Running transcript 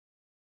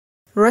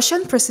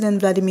Russian President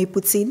Vladimir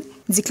Putin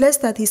declares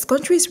that his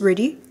country is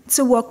ready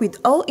to work with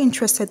all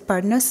interested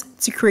partners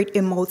to create a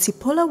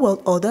multipolar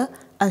world order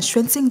and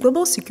strengthen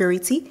global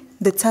security,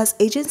 the TASS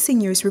agency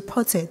news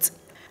reported.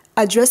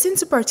 Addressing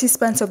to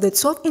participants of the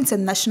 12th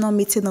International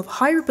Meeting of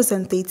High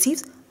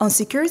Representatives on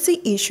Security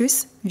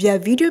Issues via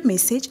video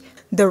message,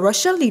 the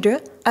Russian leader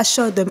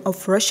assured them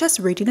of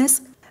Russia's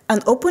readiness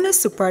and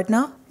openness to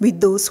partner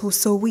with those who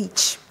so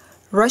wish.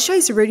 Russia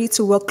is ready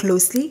to work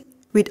closely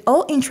with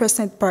all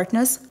interested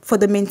partners for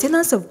the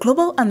maintenance of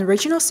global and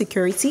regional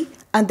security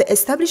and the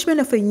establishment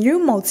of a new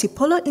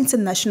multipolar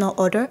international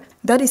order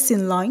that is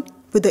in line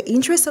with the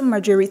interests of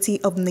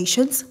majority of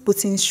nations,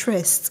 Putin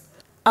stressed.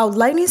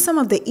 Outlining some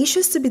of the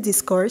issues to be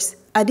discussed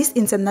at this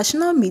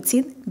international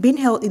meeting being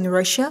held in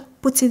Russia,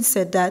 Putin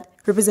said that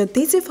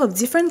representatives of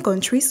different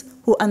countries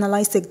who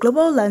analyzed the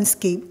global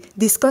landscape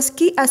discussed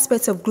key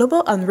aspects of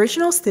global and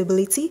regional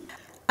stability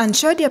and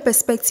share their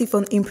perspective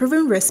on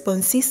improving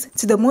responses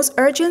to the most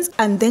urgent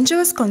and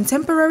dangerous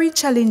contemporary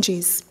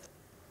challenges.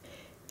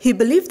 He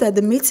believed that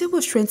the meeting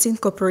will strengthen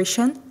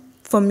cooperation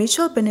for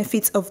mutual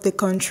benefits of the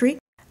country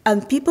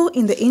and people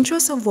in the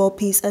interest of world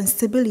peace and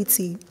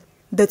stability.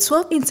 The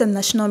 12th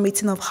International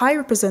Meeting of High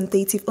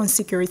Representatives on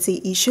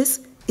Security Issues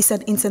is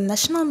an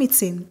international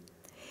meeting.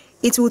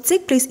 It will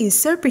take place in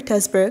St.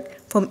 Petersburg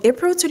from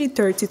April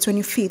 23rd to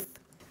 25th.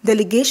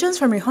 Delegations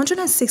from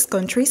 106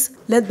 countries,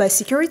 led by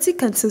Security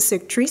Council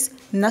secretaries,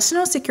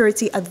 national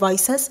security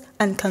advisors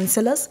and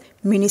counselors,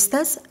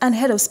 ministers, and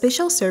head of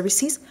special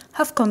services,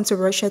 have come to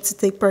Russia to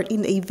take part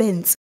in the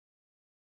event.